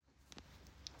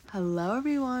Hello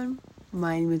everyone,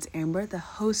 my name is Amber, the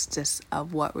hostess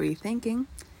of What Were You Thinking?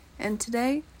 And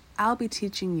today I'll be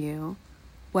teaching you,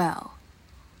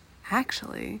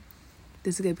 actually,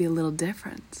 this is going to be a little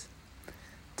different.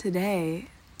 Today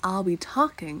I'll be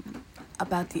talking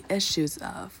about the issues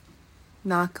of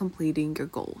not completing your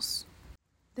goals.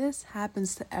 This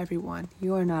happens to everyone.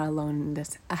 You are not alone in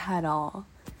this at all.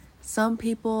 Some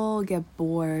people get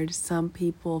bored, some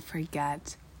people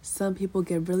forget, some people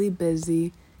get really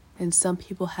busy, and some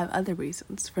people have other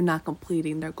reasons for not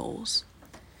completing their goals.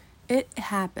 It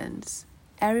happens.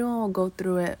 Everyone will go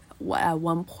through it at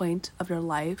one point of their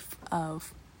life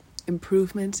of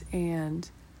improvement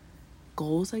and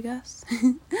goals, I guess,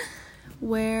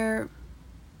 where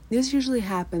this usually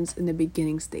happens in the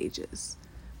beginning stages.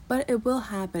 But it will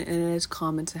happen, and it is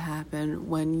common to happen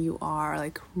when you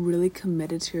are really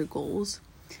committed to your goals.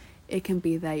 It can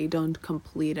be that you don't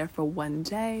complete it for one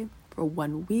day, for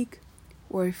 1 week,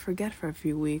 or you forget for a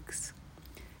few weeks.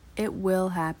 It will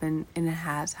happen, and it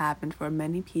has happened for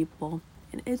many people,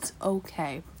 and it's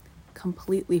okay,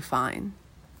 completely fine.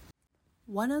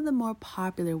 One of the more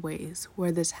popular ways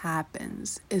where this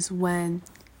happens is when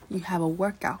you have a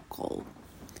workout goal.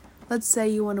 Let's say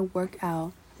you want to work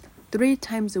out 3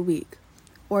 times a week,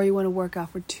 or you want to work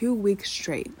out for 2 weeks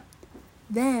straight.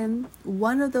 Then,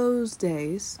 one of those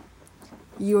days,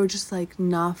 you're just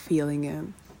not feeling it.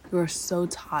 You're so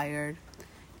tired,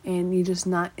 and you're just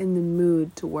not in the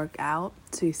mood to work out,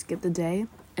 so you skip the day,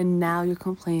 and now you're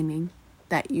complaining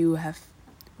that you have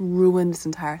ruined this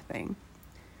entire thing.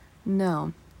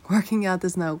 No, working out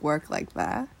does not work like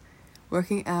that.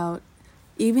 Working out,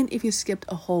 even if you skipped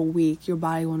a whole week, your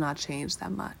body will not change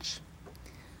that much.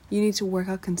 You need to work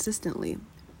out consistently,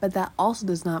 but that also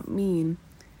does not mean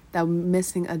that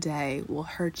missing a day will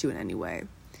hurt you in any way.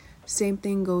 Same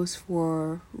thing goes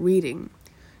for reading.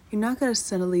 You're not going to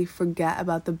suddenly forget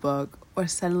about the book or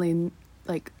suddenly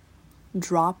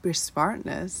drop your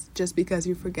smartness just because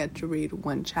you forget to read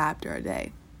 1 chapter a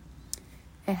day.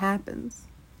 It happens.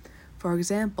 For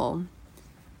example,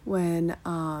 when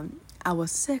I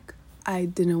was sick, I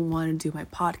didn't want to do my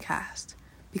podcast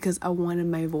because I wanted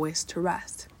my voice to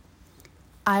rest.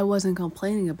 I wasn't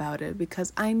complaining about it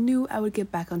because I knew I would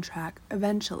get back on track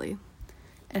eventually.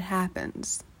 It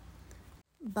happens.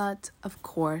 But, of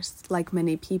course, like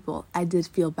many people, I did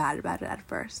feel bad about it at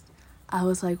first. I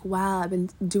was like, wow, I've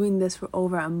been doing this for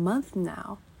over a month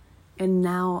now, and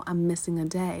now I'm missing a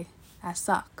day. That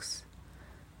sucks.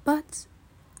 But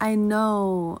I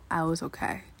know I was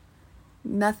okay.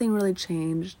 Nothing really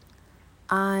changed.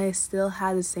 I still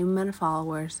had the same amount of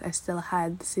followers. I still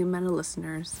had the same amount of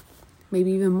listeners, maybe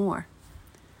even more.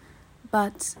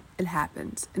 But it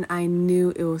happened, and I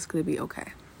knew it was going to be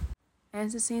okay. And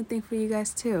it's the same thing for you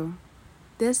guys too.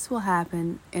 This will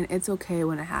happen, and it's okay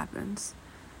when it happens.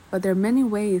 But there are many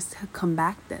ways to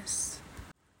combat this.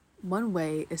 One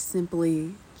way is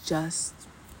simply just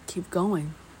keep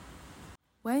going.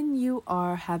 When you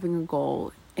are having a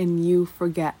goal and you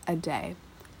forget a day,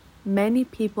 many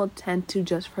people tend to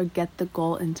just forget the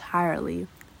goal entirely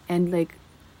and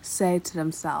say to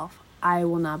themselves, I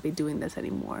will not be doing this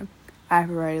anymore. I've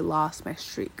already lost my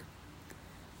streak.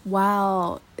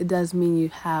 While it does mean you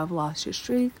have lost your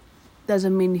streak,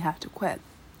 doesn't mean you have to quit.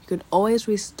 You could always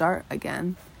restart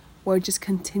again or just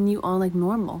continue on like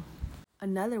normal.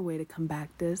 Another way to combat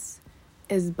this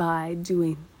is by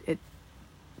doing it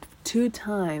 2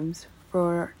 times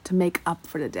to make up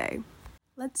for the day.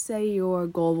 Let's say your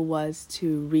goal was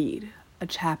to read a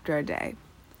chapter a day.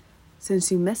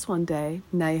 Since you missed 1 day,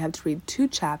 now you have to read 2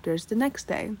 chapters the next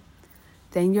day.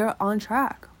 Then you're on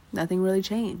track. Nothing really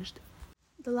changed.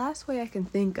 The last way I can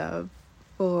think of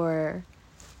for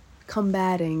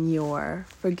combating your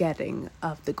forgetting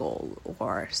of the goal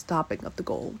or stopping of the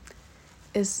goal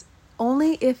is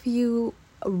only if you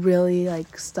really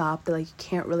stop that you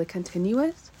can't really continue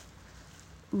it,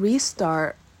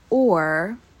 restart,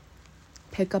 or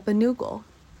pick up a new goal.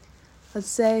 Let's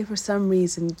say for some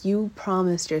reason you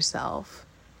promised yourself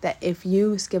that if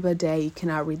you skip a day, you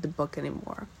cannot read the book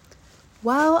anymore.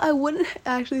 While I wouldn't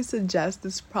actually suggest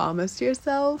this promise to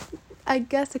yourself, I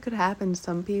guess it could happen to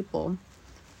some people.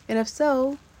 And if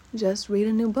so, just read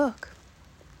a new book.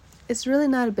 It's really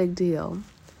not a big deal.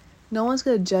 No one's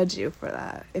going to judge you for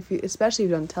that. Especially if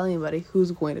you don't tell anybody,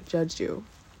 who's going to judge you.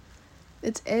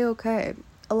 It's a-okay.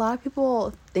 A lot of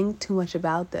people think too much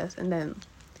about this and then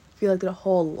feel like their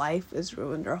whole life is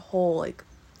ruined, their whole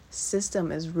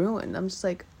system is ruined. I'm just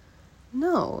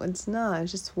no, it's not.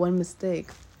 It's just one mistake.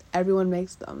 Everyone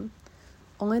makes them.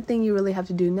 Only thing you really have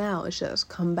to do now is just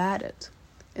combat it.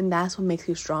 And that's what makes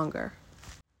you stronger.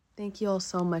 Thank you all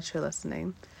so much for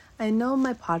listening. I know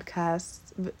my podcast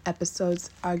episodes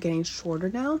are getting shorter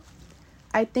now.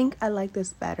 I think I like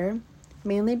this better,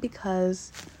 mainly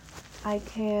because I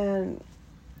can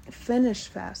finish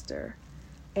faster,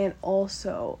 and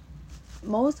also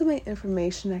most of my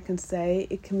information I can say,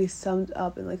 it can be summed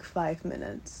up in like 5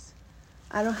 minutes.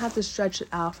 I don't have to stretch it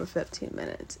out for 15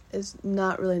 minutes. It's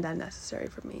not really that necessary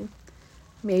for me.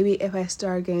 Maybe if I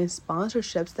start getting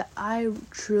sponsorships that I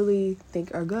truly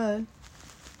think are good,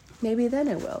 maybe then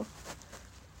I will.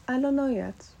 I don't know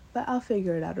yet, but I'll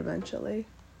figure it out eventually.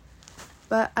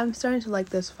 But I'm starting to like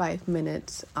this 5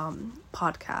 minutes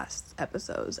podcast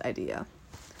episodes idea.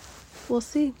 We'll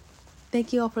see.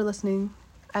 Thank you all for listening.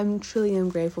 I'm truly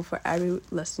grateful for every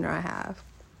listener I have.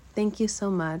 Thank you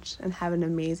so much, and have an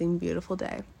amazing, beautiful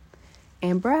day.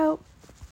 Amber out.